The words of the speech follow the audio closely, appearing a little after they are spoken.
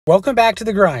Welcome back to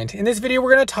The Grind. In this video,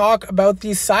 we're going to talk about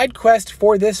the side quest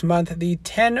for this month, the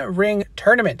 10 ring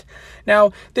tournament.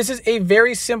 Now, this is a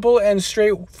very simple and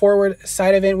straightforward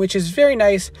side event, which is very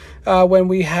nice when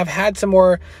we have had some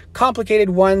more complicated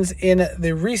ones in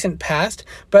the recent past,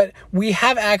 but we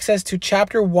have access to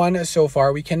chapter 1 so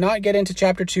far. We cannot get into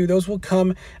chapter 2. Those will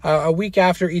come a week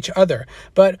after each other.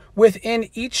 But within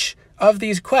each of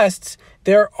these quests,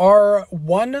 there are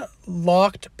one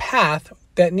locked path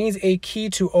that needs a key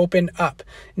to open up.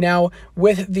 Now,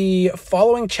 with the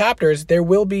following chapters, there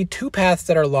will be 2 paths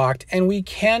that are locked, and we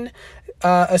can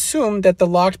assume that the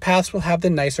locked paths will have the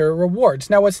nicer rewards.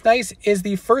 Now, what's nice is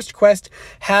the first quest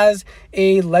has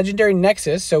a legendary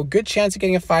nexus, so good chance of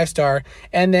getting a 5-star,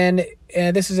 and then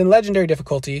this is in legendary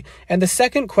difficulty. And the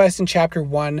second quest in chapter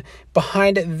 1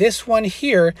 behind this one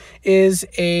here is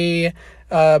a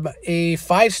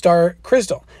 5-star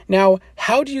crystal. Now,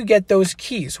 how do you get those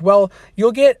keys? Well,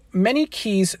 you'll get many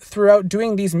keys throughout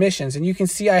doing these missions, and you can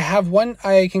see I have one.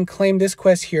 I can claim this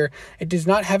quest here. It does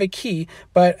not have a key,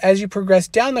 but as you progress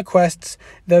down the quests,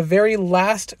 the very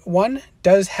last one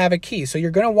does have a key. So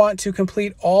you're going to want to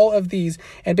complete all of these,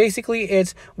 and basically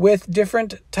it's with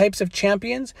different types of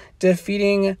champions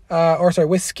defeating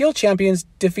with skill champions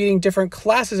defeating different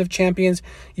classes of champions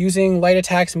using light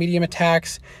attacks, medium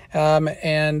attacks,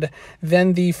 and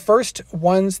then the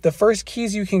first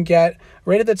keys you can get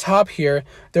right at the top here,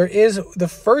 there is the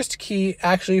first key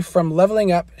actually from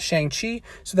leveling up Shang-Chi,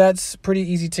 so that's pretty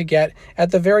easy to get.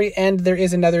 At the very end, there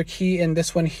is another key in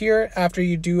this one here after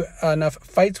you do enough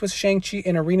fights with Shang-Chi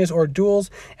in arenas or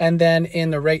duels, and then in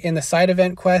the side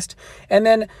event quest. And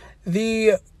then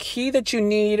the key that you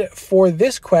need for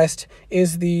this quest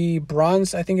is the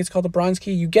bronze, I think it's called the bronze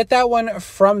key. You get that one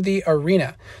from the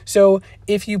arena. So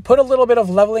if you put a little bit of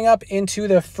leveling up into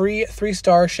the free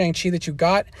 3-star Shang-Chi that you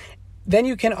got, then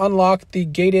you can unlock the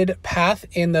gated path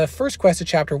in the first quest of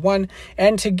chapter 1.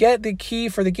 And to get the key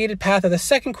for the gated path of the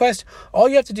second quest, all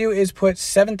you have to do is put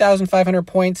 7,500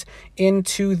 points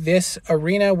into this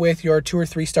arena with your 2 or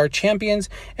 3-star champions,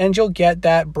 and you'll get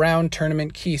that brown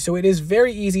tournament key. So it is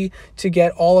very easy to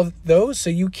get all of those.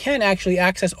 So you can actually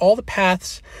access all the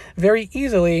paths very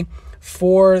easily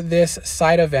for this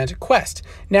side event quest.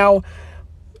 Now,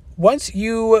 once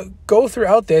you go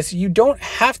throughout this, you don't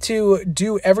have to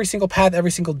do every single path every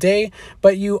single day,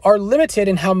 but you are limited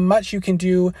in how much you can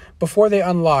do before they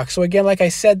unlock. So again, like I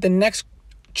said, the next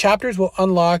chapters will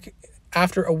unlock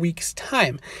after a week's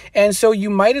time. And so you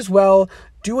might as well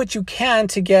do what you can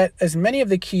to get as many of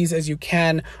the keys as you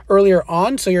can earlier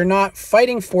on, so you're not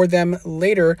fighting for them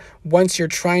later once you're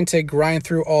trying to grind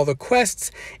through all the quests.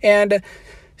 And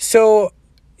so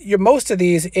most of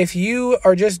these, if you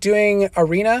are just doing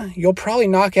arena, you'll probably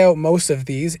knock out most of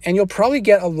these, and you'll probably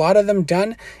get a lot of them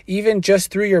done even just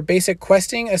through your basic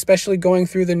questing, especially going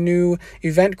through the new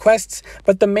event quests.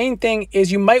 But the main thing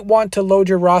is you might want to load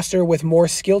your roster with more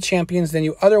skill champions than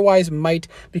you otherwise might,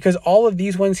 because all of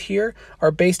these ones here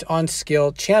are based on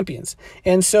skill champions.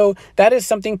 And so that is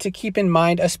something to keep in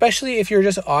mind, especially if you're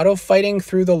just auto fighting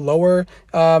through the lower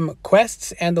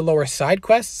quests and the lower side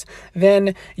quests.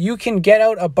 Then you can get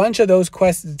out a bunch of those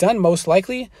quests done most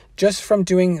likely just from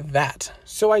doing that.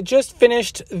 So I just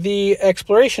finished the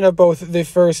exploration of both the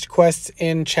first quests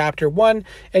in chapter 1,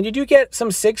 and you do get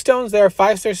some sig stones. There are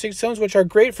 5-star sig stones, which are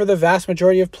great for the vast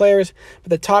majority of players,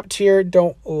 but the top tier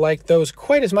don't like those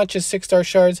quite as much as 6-star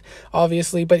shards,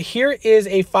 obviously. But here is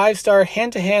a 5-star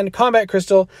hand-to-hand combat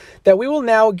crystal that we will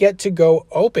now get to go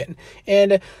open.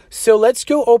 And so let's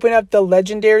go open up the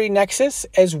legendary nexus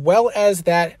as well as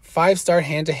that 5-star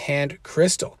hand-to-hand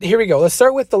crystal. Here we go. Let's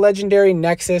start with the legendary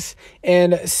nexus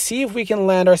and see if we can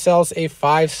land ourselves a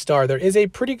 5-star. There is a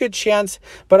pretty good chance,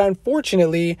 but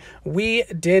unfortunately we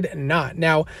did not.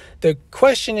 Now the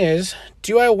question is,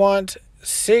 do I want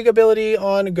sig ability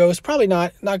on Ghost? Probably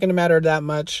not going to matter that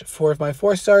much for my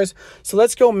 4 stars. So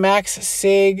let's go max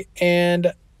sig,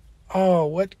 and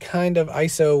what kind of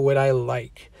ISO would I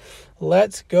like?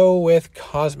 Let's go with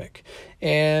Cosmic.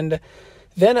 And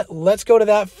then let's go to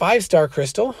that 5-star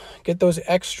crystal, get those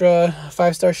extra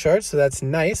 5-star shards, so that's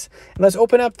nice. And let's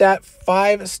open up that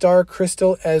 5-star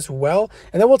crystal as well.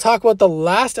 And then we'll talk about the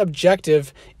last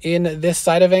objective in this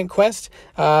side event quest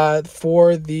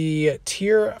for the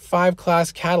tier 5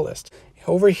 class catalyst.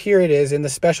 Over here it is in the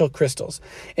special crystals.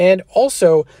 And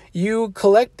also you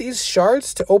collect these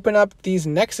shards to open up these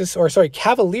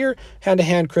Cavalier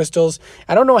hand-to-hand crystals.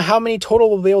 I don't know how many total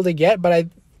we'll be able to get, but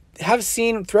have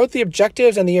seen throughout the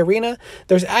objectives and the arena,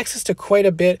 there's access to quite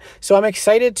a bit. So I'm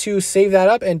excited to save that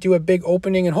up and do a big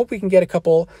opening and hope we can get a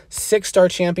couple 6-star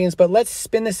champions. But let's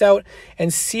spin this out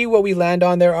and see what we land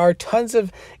on. There are tons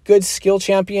of good skill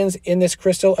champions in this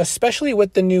crystal, especially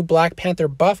with the new Black Panther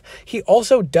buff. He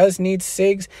also does need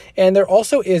SIGs, and there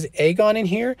also is Aegon in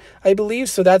here, I believe.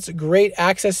 So that's great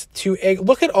access to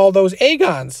look at all those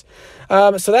Aegons.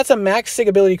 So that's a max SIG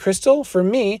ability crystal for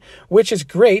me, which is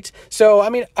great. So, I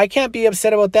mean, I can't be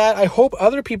upset about that. I hope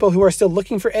other people who are still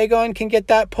looking for Aegon can get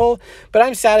that pull, but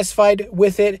I'm satisfied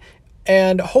with it.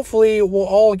 And hopefully we'll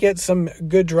all get some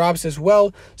good drops as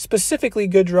well, specifically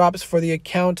good drops for the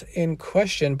account in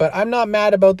question. But I'm not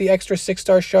mad about the extra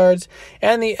 6-star shards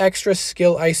and the extra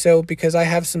skill ISO because I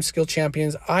have some skill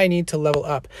champions I need to level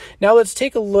up. Now let's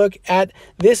take a look at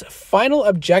this final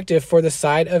objective for the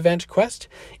side event quest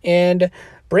and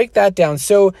break that down.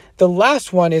 So the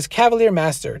last one is Cavalier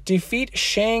Master. Defeat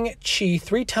Shang-Chi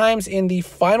 3 times in the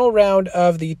final round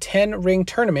of the 10-ring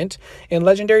tournament in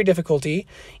legendary difficulty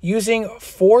using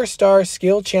 4-star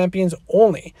skill champions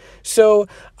only. So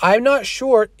I'm not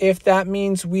sure if that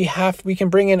means we can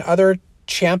bring in other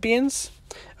champions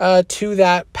to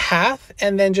that path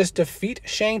and then just defeat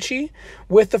Shang-Chi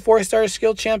with the 4-star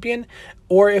skill champion,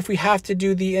 or if we have to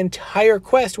do the entire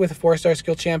quest with 4-star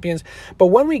skill champions. But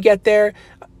when we get there,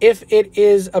 if it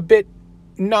is a bit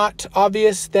not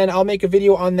obvious, then I'll make a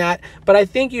video on that. But I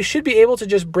think you should be able to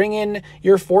just bring in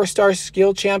your 4-star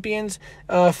skill champions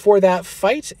for that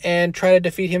fight and try to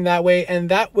defeat him that way, and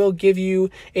that will give you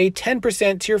a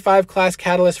 10% tier 5 class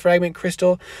catalyst fragment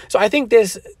crystal. So I think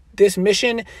this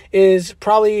mission is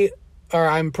probably, or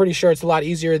I'm pretty sure it's a lot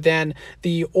easier than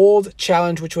the old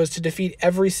challenge, which was to defeat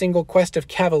every single quest of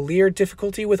Cavalier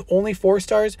difficulty with only 4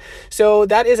 stars. So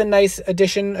that is a nice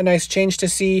addition, a nice change to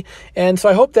see. And so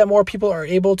I hope that more people are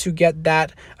able to get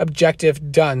that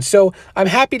objective done. So I'm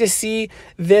happy to see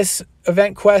this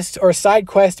event quest or side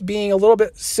quest being a little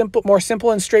bit more simple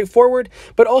and straightforward,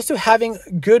 but also having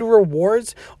good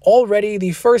rewards. Already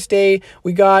the first day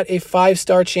we got a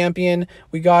 5-star champion,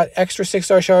 we got extra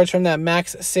 6-star shards from that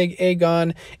max SIG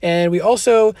Aegon, and we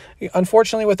also,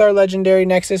 unfortunately with our legendary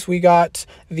Nexus, we got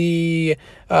the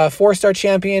 4-star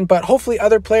champion, but hopefully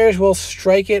other players will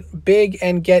strike it big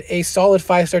and get a solid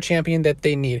 5-star champion that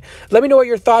they need. Let me know what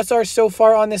your thoughts are so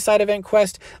far on this side event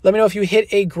quest. Let me know if you hit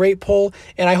a great pull,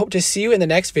 and I hope to see you in the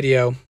next video.